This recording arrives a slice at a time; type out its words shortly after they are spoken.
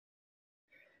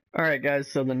All right, guys,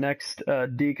 so the next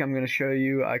deke I'm going to show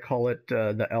you, I call it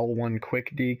the L1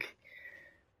 quick deke.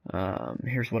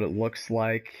 Here's what it looks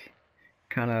like.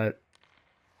 Kind of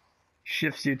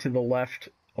shifts you to the left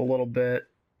a little bit,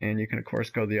 and you can, of course,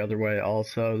 go the other way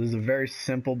also. This is a very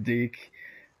simple deke.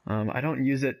 I don't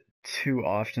use it too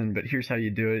often, but here's how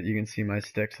you do it. You can see my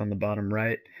sticks on the bottom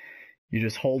right. You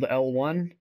just hold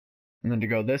L1, and then to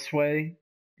go this way,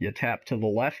 you tap to the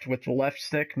left with the left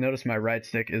stick. Notice my right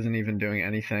stick isn't even doing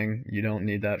anything. You don't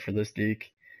need that for this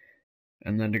deke.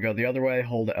 And then to go the other way,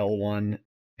 hold L1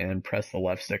 and press the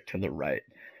left stick to the right.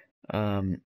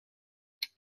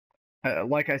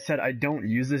 Like I said, I don't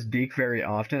use this deke very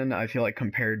often. I feel like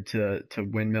compared to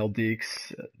windmill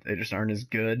dekes, they just aren't as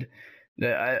good.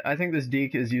 I think this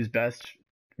deke is used best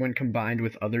when combined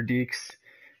with other dekes,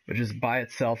 but just by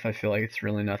itself, I feel like it's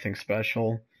really nothing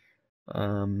special.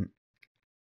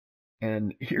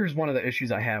 And here's one of the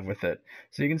issues I have with it.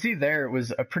 So you can see there it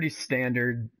was a pretty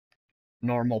standard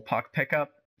normal puck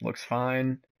pickup. Looks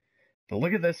fine. But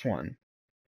look at this one.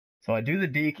 So I do the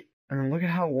deke, and then look at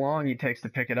how long it takes to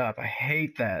pick it up. I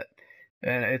hate that.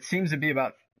 And it seems to be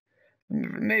about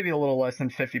maybe a little less than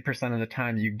 50% of the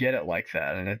time you get it like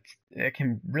that, and it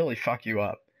can really fuck you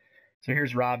up. So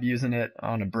here's Rob using it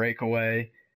on a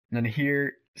breakaway. And then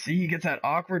here, see, he gets that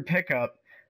awkward pickup,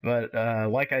 but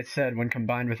like I said, when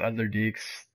combined with other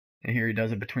dekes, and here he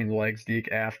does it between the legs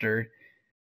deke after,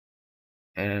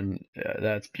 and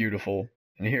that's beautiful.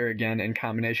 And here again, in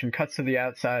combination, cuts to the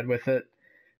outside with it,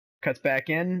 cuts back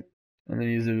in, and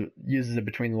then uses it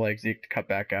between the legs deke to cut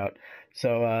back out.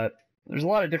 So there's a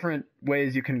lot of different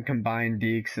ways you can combine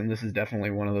dekes, and this is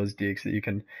definitely one of those dekes that you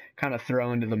can kind of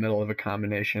throw into the middle of a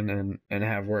combination and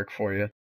have work for you.